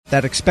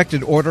That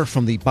expected order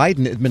from the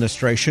Biden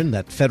administration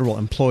that federal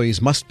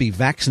employees must be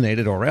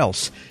vaccinated or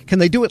else, can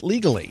they do it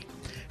legally?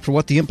 For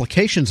what the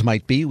implications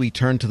might be, we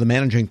turn to the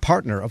managing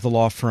partner of the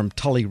law firm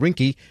Tully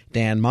Rinckey,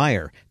 Dan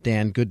Meyer.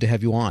 Dan, good to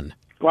have you on.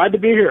 Glad to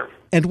be here.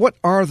 And what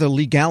are the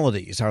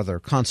legalities? Are there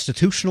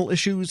constitutional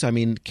issues? I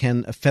mean,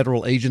 can a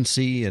federal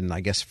agency, and I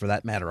guess for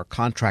that matter a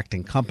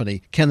contracting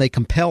company, can they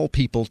compel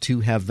people to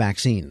have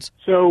vaccines?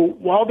 So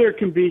while there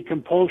can be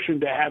compulsion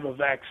to have a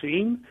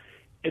vaccine,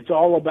 it's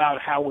all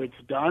about how it's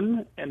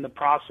done and the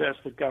process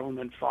the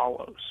government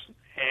follows.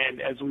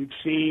 And as we've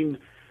seen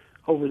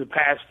over the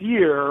past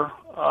year,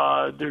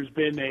 there's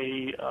been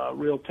a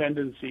real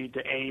tendency to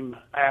aim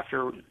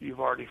after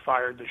you've already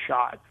fired the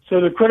shot. So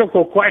the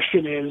critical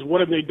question is, what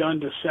have they done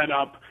to set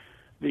up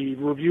the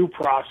review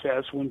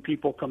process when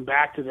people come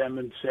back to them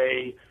and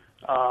say,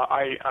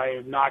 I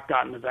have not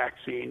gotten the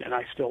vaccine and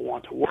I still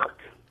want to work?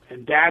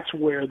 And that's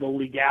where the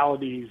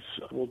legalities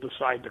will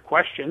decide the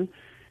question.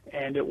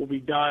 And it will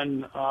be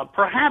done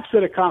perhaps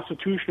at a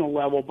constitutional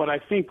level, but I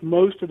think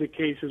most of the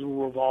cases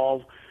will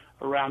revolve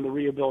around the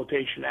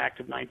Rehabilitation Act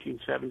of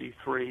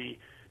 1973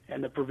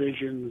 and the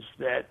provisions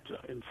that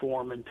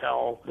inform and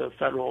tell the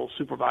federal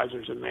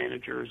supervisors and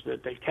managers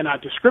that they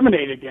cannot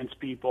discriminate against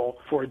people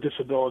for a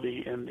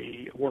disability in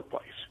the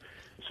workplace.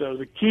 So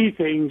the key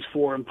things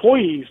for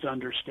employees to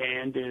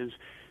understand is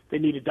they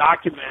need to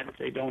document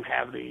they don't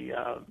have the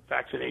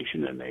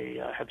vaccination and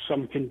they have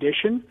some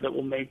condition that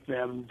will make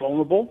them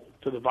vulnerable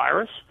to the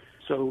virus.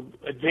 So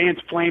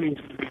advanced planning is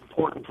going to be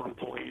important for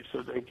employees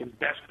so they can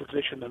best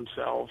position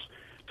themselves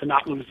to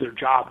not lose their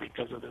job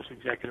because of this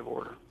executive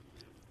order.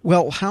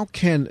 Well, how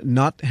can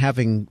not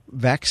having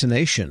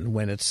vaccination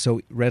when it's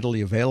so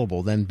readily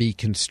available then be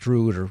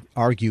construed or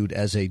argued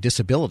as a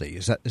disability?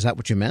 Is that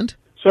what you meant?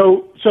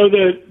 So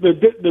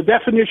the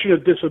definition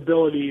of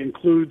disability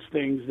includes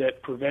things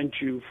that prevent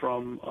you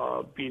from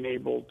being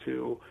able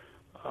to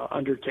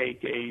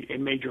undertake a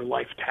major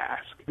life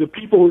task. The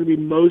people who are going to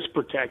be most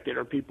protected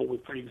are people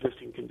with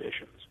pre-existing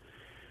conditions.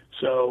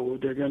 So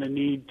they're going to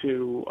need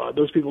to,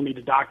 those people need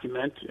to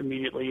document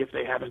immediately if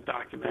they haven't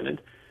documented.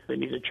 They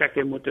need to check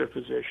in with their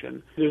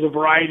physician. There's a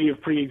variety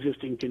of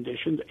pre-existing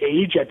conditions.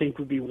 Age, I think,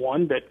 would be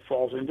one that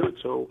falls into it.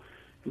 So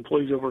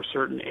employees over a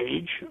certain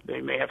age,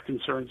 they may have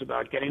concerns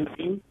about getting the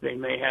vaccine. They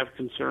may have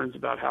concerns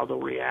about how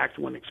they'll react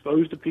when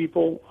exposed to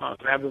people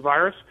who have the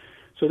virus.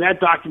 So that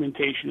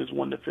documentation is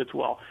one that fits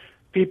well.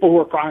 People who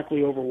are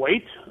chronically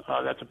overweight,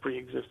 that's a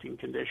pre-existing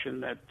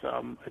condition that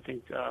I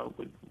think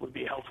would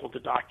be helpful to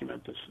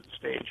document this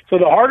stage. So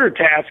the harder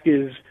task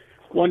is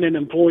when an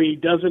employee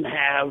doesn't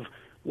have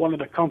one of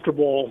the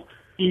comfortable,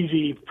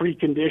 easy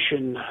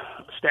precondition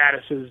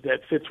statuses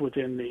that fits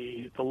within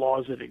the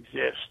laws that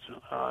exist.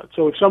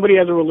 So if somebody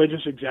has a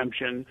religious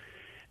exemption,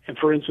 and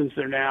for instance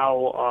they're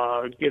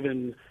now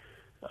given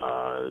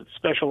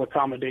special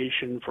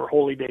accommodation for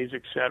holy days,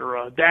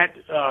 etc., that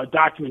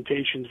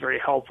documentation is very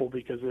helpful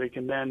because they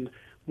can then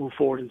move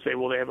forward and say,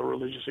 well, they have a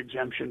religious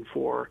exemption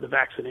for the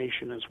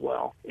vaccination as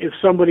well. If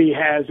somebody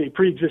has a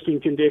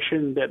pre-existing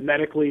condition that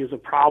medically is a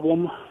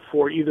problem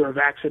for either a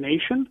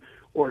vaccination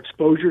or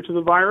exposure to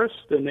the virus,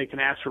 then they can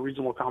ask for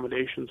reasonable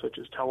accommodations such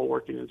as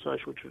teleworking and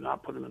such, which would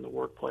not put them in the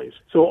workplace.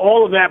 So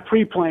all of that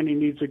pre-planning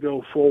needs to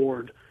go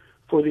forward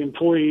for the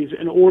employees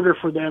in order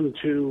for them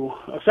to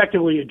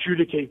effectively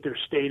adjudicate their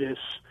status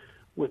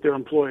with their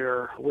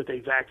employer with a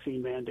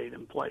vaccine mandate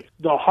in place.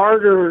 The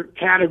harder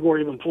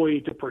category of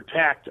employee to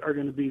protect are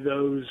going to be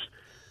those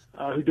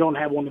who don't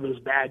have one of those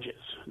badges.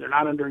 They're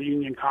not under a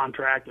union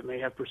contract and may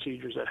have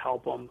procedures that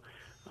help them.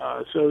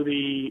 So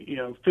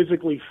the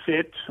physically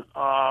fit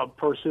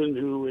person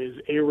who is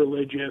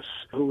irreligious,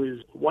 who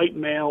is white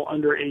male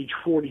under age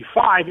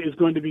 45 is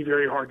going to be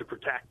very hard to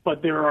protect.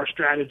 But there are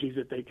strategies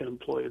that they can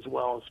employ as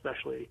well,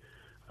 especially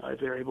if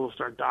they're able to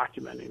start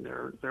documenting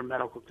their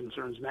medical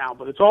concerns now.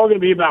 But it's all going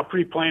to be about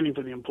pre-planning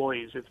for the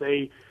employees. If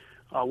they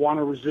want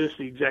to resist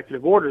the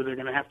executive order, they're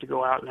going to have to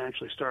go out and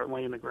actually start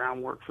laying the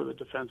groundwork for the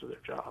defense of their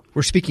job.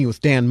 We're speaking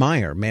with Dan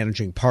Meyer,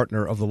 managing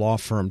partner of the law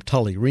firm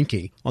Tully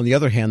Rinckey. On the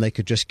other hand, they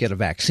could just get a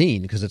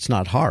vaccine because it's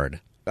not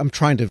hard. I'm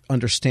trying to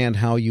understand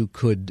how you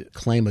could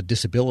claim a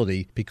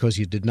disability because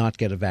you did not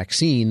get a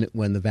vaccine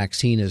when the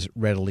vaccine is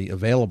readily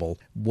available.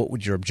 What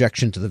would your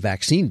objection to the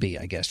vaccine be,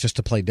 I guess, just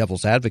to play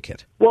devil's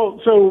advocate? Well,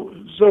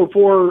 so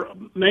for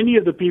many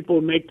of the people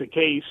who make the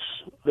case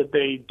that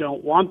they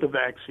don't want the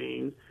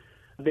vaccine,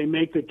 they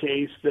make the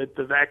case that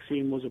the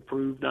vaccine was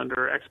approved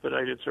under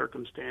expedited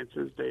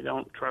circumstances. They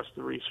don't trust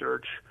the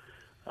research.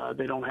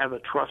 They don't have a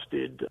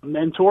trusted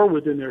mentor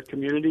within their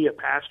community, a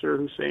pastor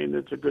who's saying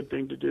it's a good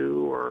thing to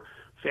do, or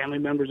family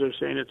members are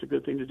saying it's a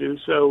good thing to do.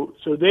 So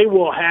they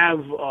will have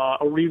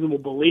a reasonable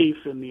belief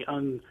in the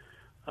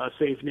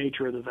unsafe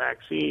nature of the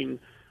vaccine,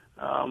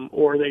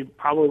 or they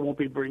probably won't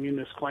be bringing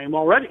this claim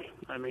already.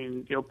 I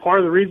mean, part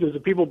of the reason is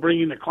that people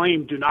bringing the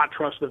claim do not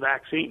trust the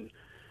vaccine.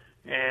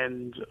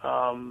 And,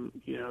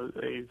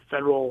 a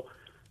federal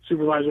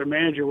supervisor or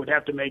manager would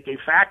have to make a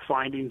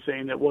fact-finding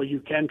saying that, well, you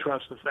can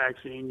trust the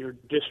vaccine, your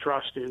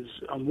distrust is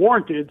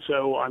unwarranted,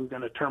 so I'm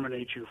going to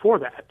terminate you for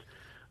that.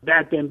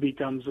 That then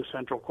becomes the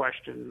central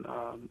question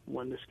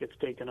when this gets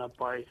taken up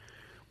by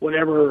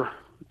whatever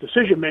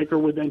decision maker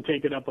would then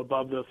take it up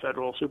above the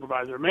federal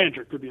supervisor or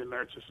manager. It could be the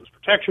Merit Systems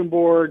Protection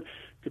Board,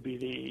 could be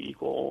the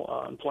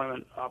Equal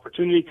Employment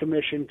Opportunity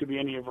Commission, could be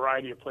any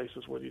variety of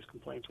places where these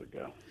complaints would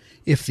go.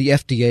 If the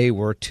FDA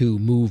were to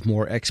move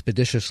more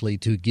expeditiously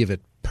to give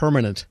it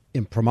permanent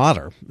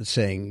imprimatur,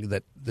 saying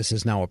that this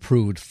is now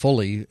approved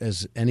fully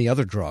as any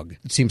other drug,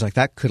 it seems like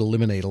that could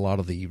eliminate a lot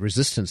of the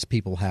resistance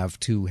people have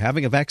to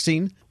having a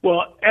vaccine.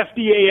 Well,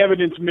 FDA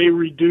evidence may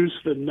reduce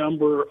the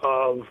number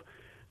of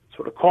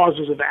sort of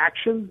causes of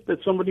action that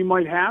somebody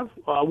might have.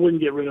 I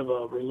wouldn't get rid of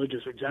a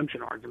religious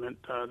exemption argument.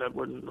 That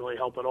wouldn't really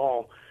help at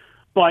all.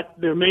 But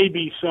there may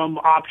be some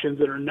options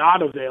that are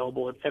not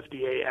available if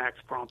FDA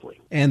acts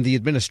promptly. And the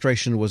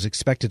administration was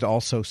expected to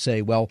also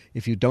say, well,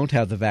 if you don't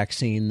have the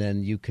vaccine,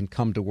 then you can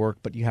come to work,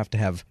 but you have to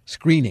have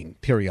screening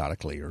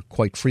periodically or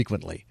quite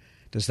frequently.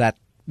 Does that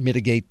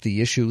mitigate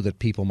the issue that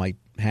people might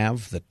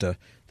have, that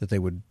they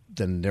would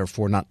then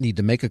therefore not need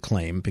to make a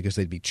claim because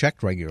they'd be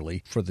checked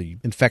regularly for the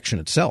infection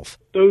itself?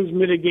 Those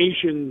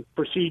mitigation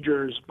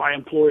procedures by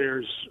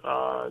employers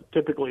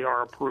typically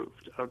are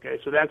approved. Okay,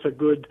 so that's a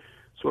good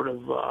sort of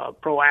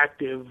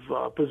proactive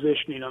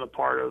positioning on the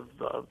part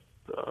of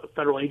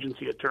federal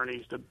agency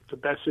attorneys to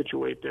best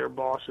situate their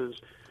bosses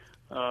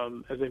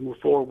as they move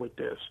forward with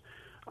this.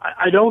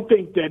 I don't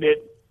think that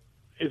it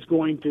is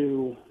going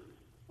to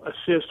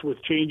assist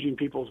with changing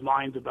people's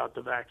minds about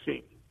the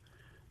vaccine.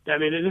 I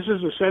mean, this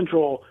is a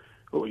central.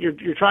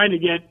 You're trying to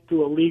get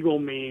to a legal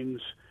means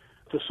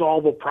to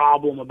solve a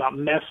problem about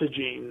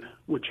messaging,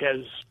 which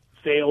has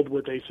failed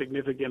with a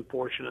significant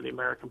portion of the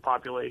American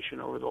population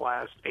over the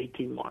last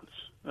 18 months.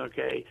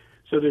 Okay,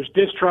 so there's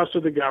distrust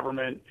of the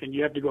government, and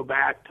you have to go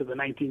back to the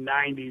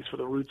 1990s for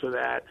the roots of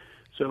that.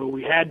 So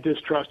we had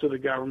distrust of the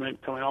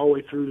government coming all the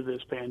way through to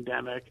this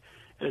pandemic.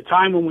 At a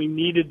time when we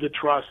needed the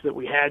trust that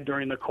we had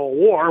during the Cold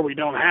War, we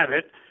don't have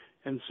it.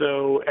 And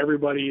so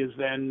everybody is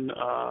then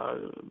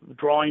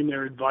drawing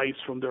their advice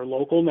from their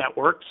local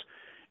networks,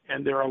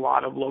 and there are a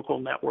lot of local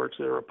networks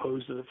that are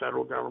opposed to the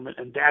federal government,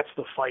 and that's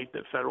the fight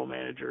that federal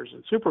managers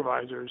and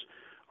supervisors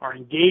are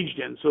engaged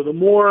in. So the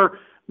more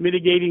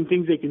mitigating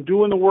things they can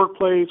do in the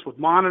workplace with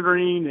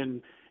monitoring,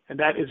 and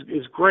that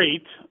is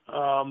great,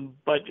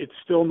 but it's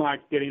still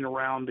not getting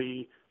around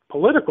the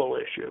political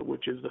issue,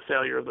 which is the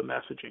failure of the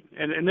messaging.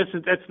 And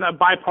that's not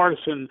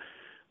bipartisan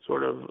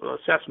sort of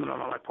assessment on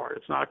my part.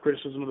 It's not a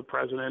criticism of the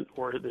president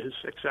or his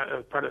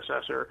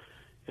predecessor.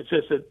 It's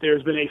just that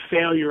there's been a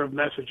failure of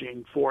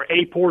messaging for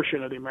a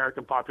portion of the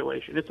American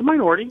population. It's a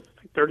minority,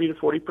 like 30 to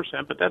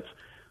 40%, but that's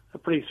a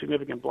pretty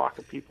significant block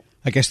of people.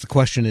 I guess the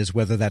question is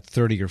whether that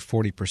 30 or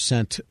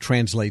 40%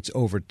 translates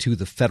over to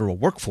the federal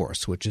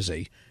workforce, which is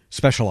a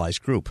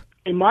specialized group.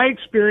 In my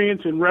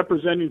experience in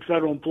representing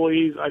federal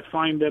employees, I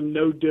find them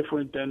no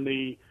different than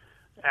the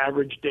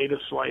average data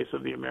slice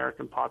of the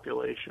American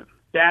population.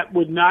 That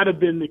would not have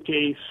been the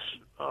case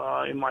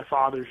in my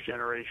father's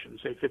generation,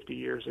 say 50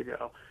 years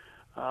ago.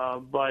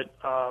 But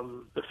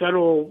the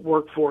federal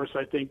workforce,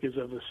 I think, is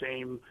of the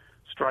same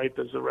stripe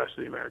as the rest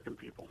of the American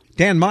people.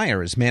 Dan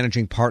Meyer is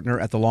managing partner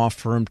at the law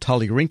firm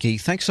Tully Rinke.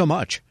 Thanks so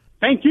much.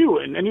 Thank you.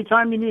 And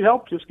anytime you need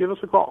help, just give us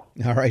a call.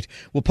 All right.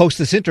 We'll post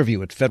this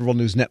interview at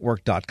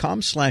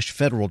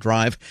federalnewsnetwork.com/Federal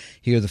Drive.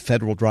 Hear the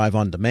Federal Drive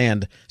on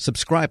demand.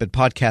 Subscribe at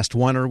Podcast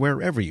One or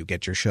wherever you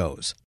get your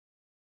shows.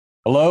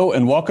 Hello,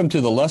 and welcome to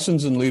the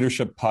Lessons in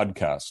Leadership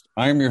podcast.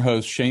 I am your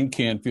host, Shane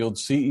Canfield,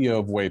 CEO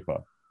of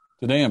WEPA.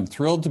 Today, I'm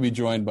thrilled to be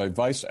joined by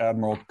Vice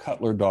Admiral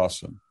Cutler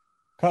Dawson.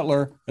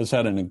 Cutler has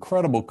had an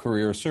incredible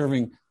career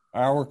serving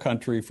our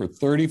country for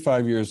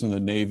 35 years in the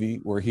Navy,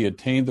 where he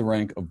attained the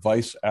rank of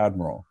Vice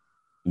Admiral.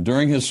 And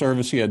during his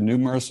service, he had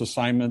numerous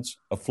assignments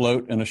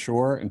afloat and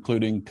ashore,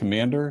 including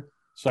Commander,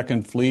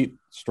 2nd Fleet,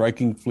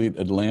 Striking Fleet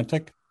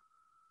Atlantic,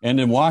 and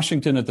in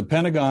Washington at the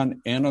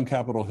Pentagon and on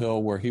Capitol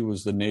Hill, where he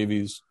was the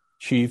Navy's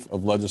Chief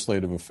of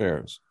Legislative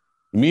Affairs.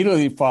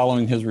 Immediately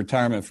following his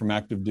retirement from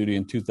active duty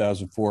in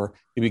 2004,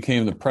 he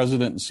became the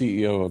president and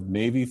CEO of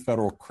Navy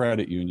Federal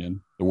Credit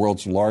Union, the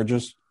world's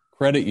largest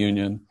credit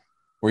union,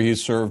 where he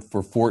served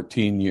for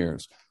 14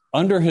 years.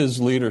 Under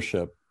his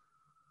leadership,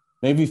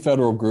 Navy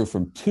Federal grew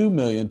from 2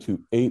 million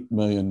to 8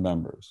 million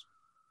members.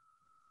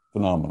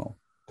 Phenomenal.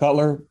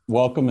 Cutler,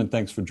 welcome and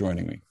thanks for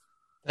joining me.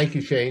 Thank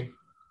you, Shane.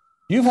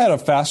 You've had a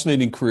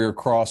fascinating career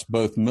across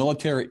both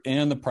military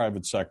and the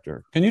private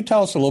sector. Can you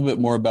tell us a little bit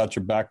more about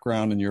your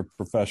background and your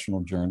professional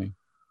journey?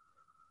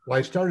 Well,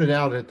 I started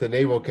out at the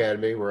Naval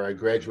Academy, where I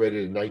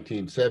graduated in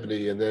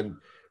 1970, and then,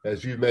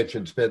 as you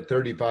mentioned, spent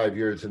 35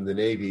 years in the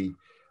Navy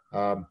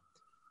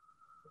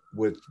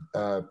with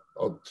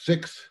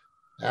 6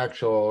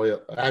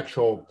 actual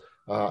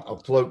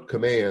afloat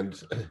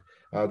commands.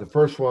 The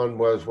first one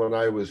was when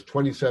I was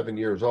 27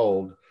 years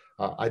old.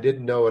 I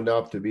didn't know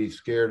enough to be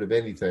scared of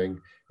anything,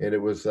 and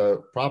it was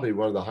probably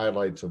one of the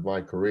highlights of my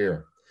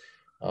career.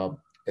 And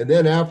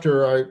then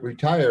after I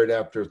retired,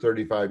 after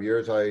 35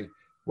 years, I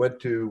went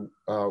to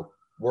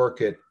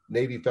work at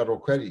Navy Federal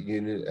Credit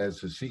Union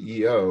as the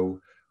CEO,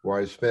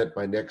 where I spent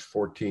my next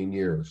 14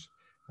 years.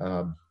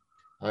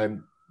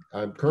 I'm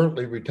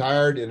currently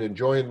retired and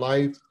enjoying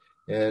life,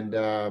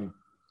 and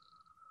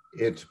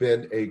it's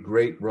been a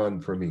great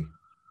run for me.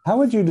 How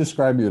would you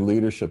describe your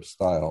leadership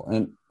style,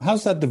 and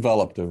how's that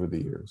developed over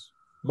the years?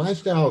 My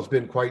style has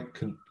been quite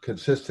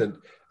consistent.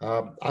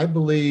 I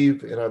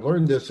believe, and I've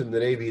learned this in the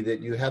Navy, that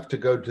you have to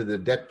go to the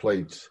deck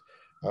plates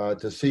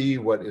to see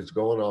what is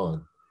going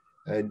on.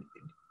 And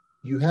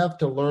you have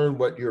to learn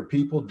what your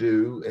people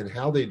do and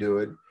how they do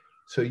it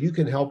so you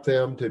can help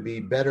them to be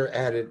better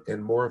at it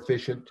and more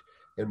efficient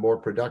and more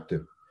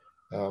productive.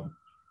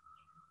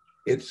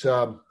 It's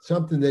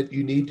something that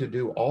you need to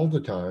do all the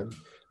time.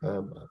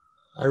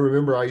 I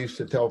remember I used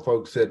to tell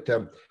folks that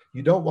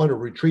you don't want to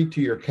retreat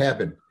to your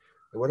cabin.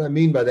 And what I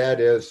mean by that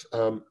is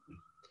the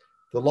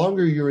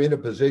longer you're in a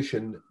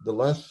position, the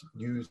less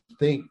you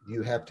think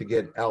you have to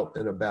get out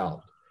and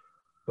about.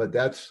 But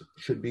that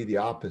should be the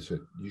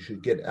opposite. You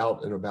should get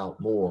out and about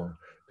more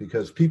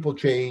because people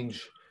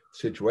change,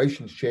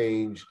 situations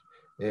change,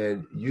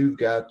 and you've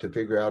got to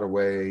figure out a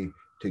way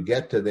to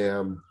get to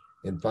them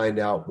and find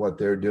out what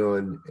they're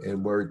doing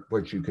and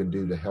what you can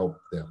do to help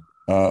them.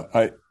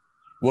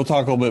 We'll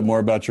talk a little bit more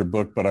about your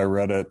book, but I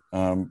read it,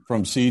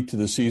 From Sea to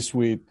the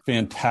C-Suite.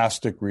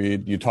 Fantastic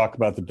read. You talk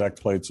about the deck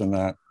plates in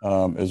that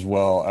as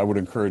well. I would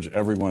encourage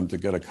everyone to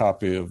get a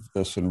copy of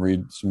this and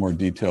read some more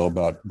detail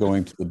about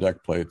going to the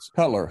deck plates.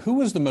 Cutler, who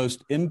was the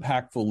most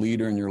impactful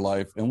leader in your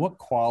life, and what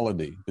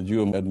quality did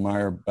you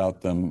admire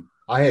about them?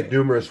 I had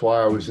numerous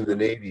while I was in the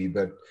Navy,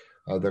 but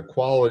the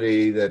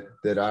quality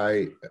that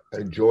I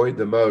enjoyed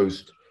the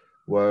most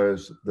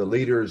was the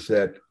leaders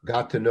that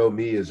got to know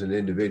me as an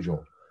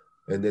individual,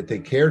 and that they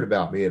cared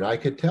about me. And I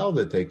could tell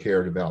that they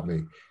cared about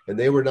me. And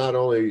they were not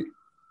only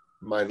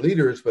my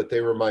leaders, but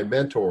they were my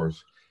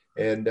mentors.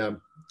 And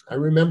I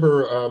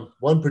remember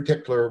one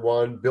particular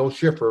one, Bill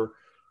Schiffer,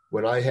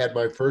 when I had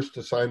my first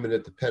assignment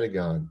at the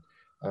Pentagon.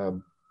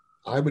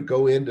 I would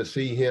go in to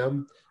see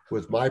him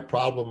with my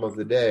problem of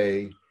the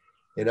day.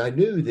 And I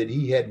knew that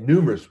he had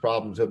numerous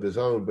problems of his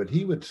own, but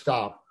he would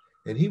stop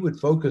and he would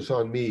focus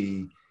on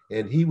me,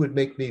 and he would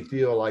make me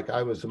feel like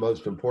I was the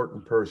most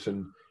important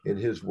person in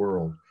his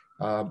world.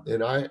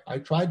 And I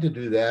tried to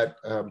do that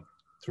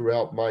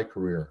throughout my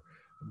career.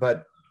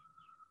 But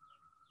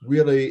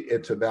really,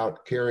 it's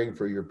about caring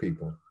for your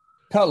people.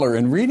 Cutler,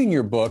 in reading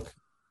your book,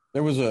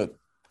 there was a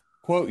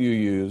quote you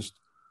used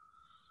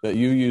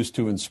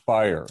to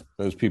inspire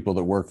those people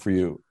that work for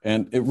you.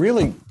 And it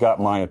really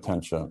got my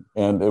attention.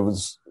 And it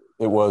was,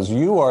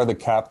 you are the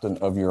captain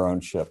of your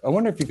own ship. I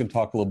wonder if you can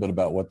talk a little bit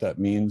about what that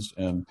means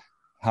and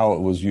how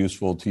it was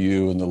useful to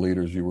you and the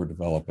leaders you were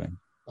developing.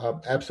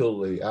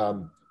 Absolutely.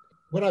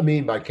 What I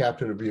mean by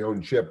captain of your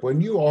own ship,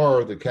 when you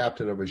are the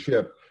captain of a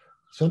ship,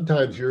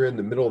 sometimes you're in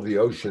the middle of the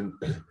ocean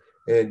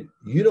and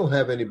you don't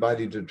have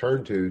anybody to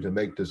turn to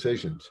make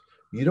decisions.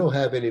 You don't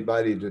have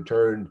anybody to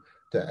turn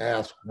to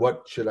ask,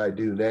 what should I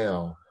do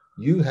now?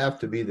 You have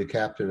to be the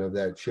captain of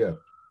that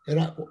ship.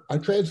 And I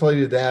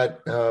translated that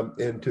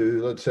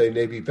into, let's say,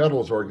 Navy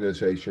Federal's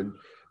organization,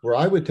 where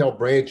I would tell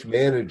branch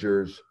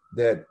managers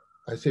that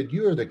I said,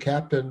 you are the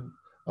captain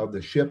of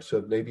the ships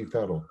of Navy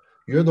Federal.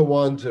 You're the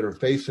ones that are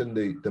facing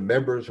the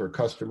members or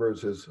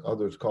customers, as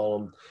others call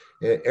them,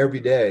 every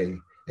day.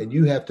 And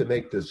you have to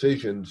make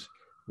decisions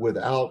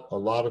without a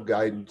lot of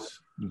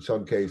guidance in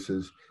some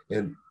cases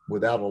and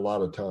without a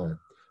lot of time.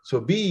 So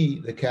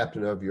be the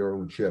captain of your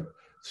own ship.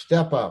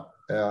 Step up,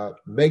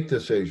 make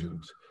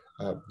decisions,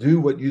 do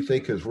what you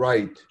think is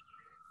right,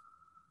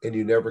 and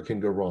you never can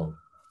go wrong.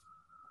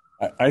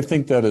 I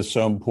think that is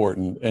so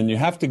important. And you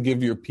have to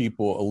give your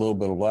people a little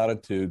bit of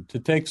latitude to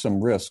take some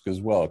risk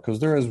as well, because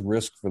there is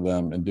risk for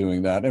them in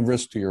doing that and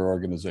risk to your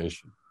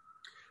organization.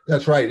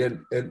 That's right.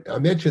 And I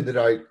mentioned that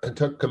I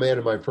took command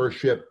of my first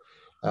ship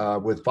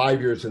with 5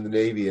 years in the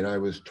Navy, and I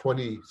was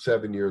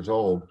 27 years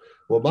old.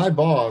 Well, my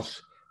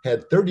boss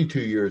had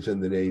 32 years in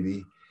the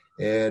Navy,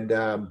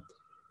 and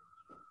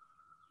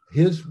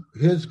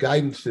his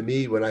guidance to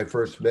me when I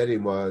first met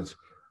him was,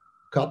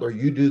 Cutler,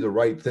 you do the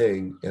right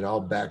thing, and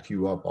I'll back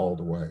you up all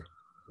the way.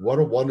 What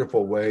a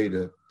wonderful way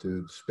to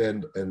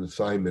spend an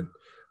assignment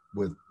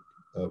with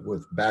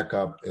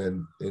backup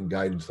and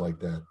guidance like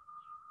that.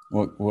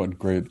 What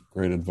great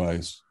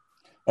advice.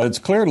 It's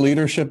clear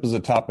leadership is a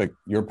topic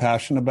you're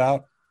passionate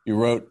about. You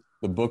wrote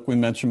the book we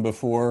mentioned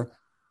before,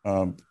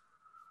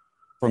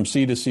 From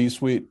Sea to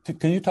C-Suite.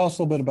 Can you tell us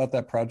a little bit about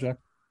that project?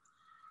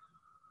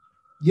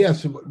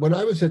 Yes. When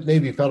I was at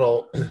Navy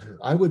Federal,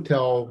 I would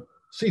tell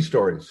sea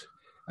stories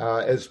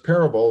as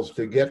parables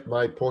to get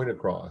my point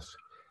across.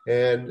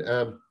 And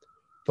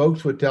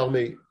folks would tell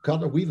me,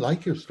 Cutler, we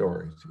like your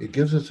stories. It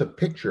gives us a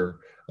picture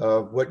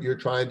of what you're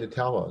trying to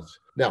tell us.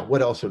 Now,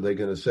 what else are they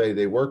going to say?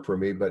 They work for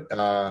me, but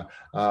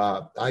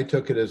I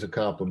took it as a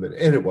compliment,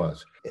 and it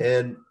was.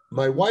 And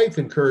my wife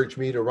encouraged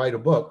me to write a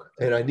book,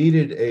 and I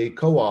needed a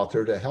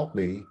co-author to help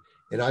me.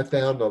 And I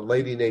found a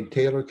lady named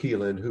Taylor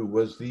Keelan, who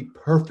was the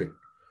perfect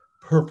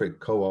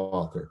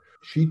co-author.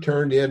 She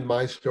turned in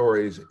my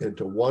stories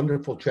into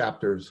wonderful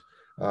chapters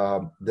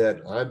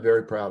that I'm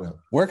very proud of.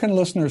 Where can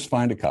listeners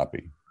find a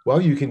copy?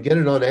 Well, you can get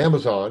it on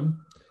Amazon.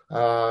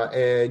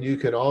 And you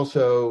can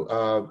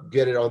also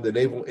get it on the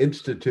Naval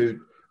Institute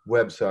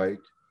website.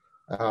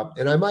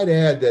 And I might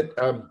add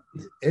that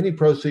any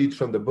proceeds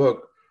from the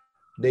book,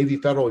 Navy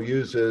Federal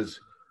uses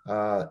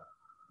to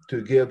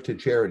give to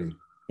charity.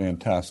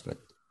 Fantastic.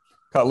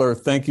 Cutler,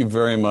 thank you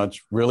very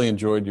much. Really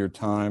enjoyed your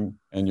time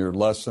and your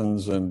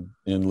lessons in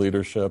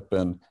leadership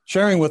and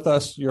sharing with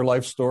us your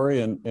life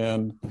story.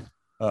 And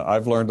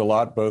I've learned a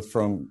lot, both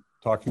from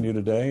talking to you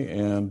today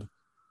and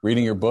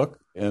reading your book.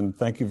 And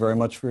thank you very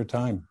much for your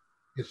time.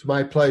 It's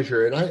my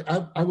pleasure.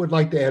 And I would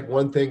like to add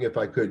one thing, if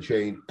I could,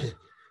 Shane.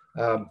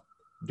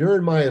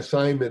 During my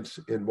assignments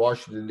in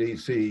Washington,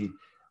 D.C.,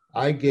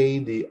 I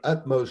gained the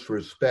utmost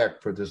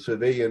respect for the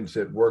civilians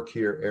that work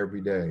here every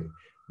day.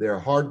 They're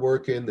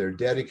hardworking, they're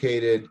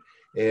dedicated,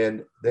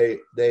 and they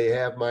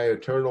have my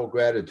eternal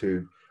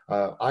gratitude.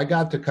 I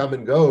got to come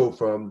and go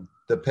from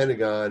the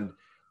Pentagon.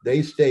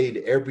 They stayed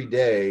every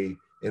day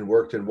and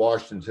worked in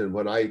Washington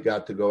when I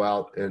got to go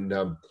out and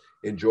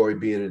enjoy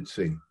being at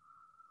sea.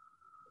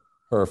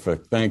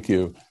 Perfect. Thank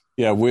you.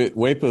 Yeah,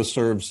 WEPA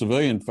serves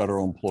civilian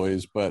federal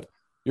employees, but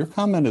your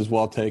comment is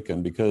well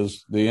taken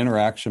because the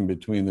interaction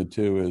between the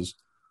two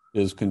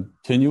is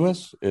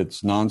continuous,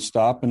 it's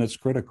nonstop, and it's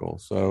critical.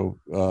 So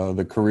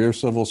the career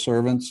civil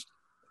servants,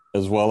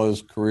 as well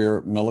as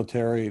career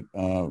military,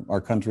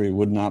 our country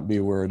would not be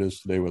where it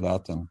is today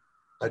without them.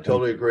 I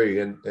totally agree.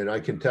 And I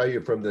can tell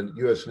you from the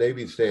U.S.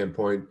 Navy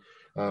standpoint,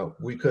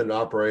 we couldn't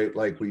operate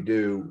like we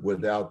do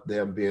without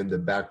them being the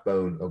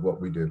backbone of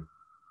what we do.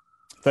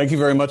 Thank you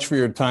very much for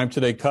your time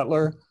today,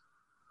 Cutler.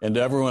 And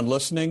to everyone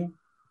listening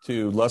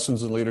to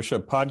Lessons in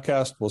Leadership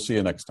podcast, we'll see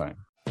you next time.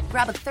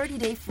 Grab a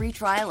 30-day free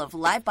trial of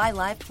Live by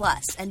Live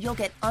Plus, and you'll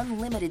get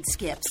unlimited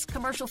skips,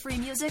 commercial-free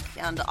music,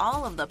 and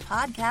all of the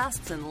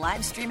podcasts and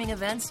live streaming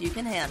events you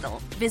can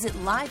handle. Visit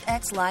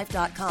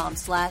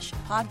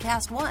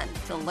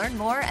livexlive.com/podcast1 to learn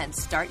more and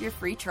start your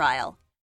free trial.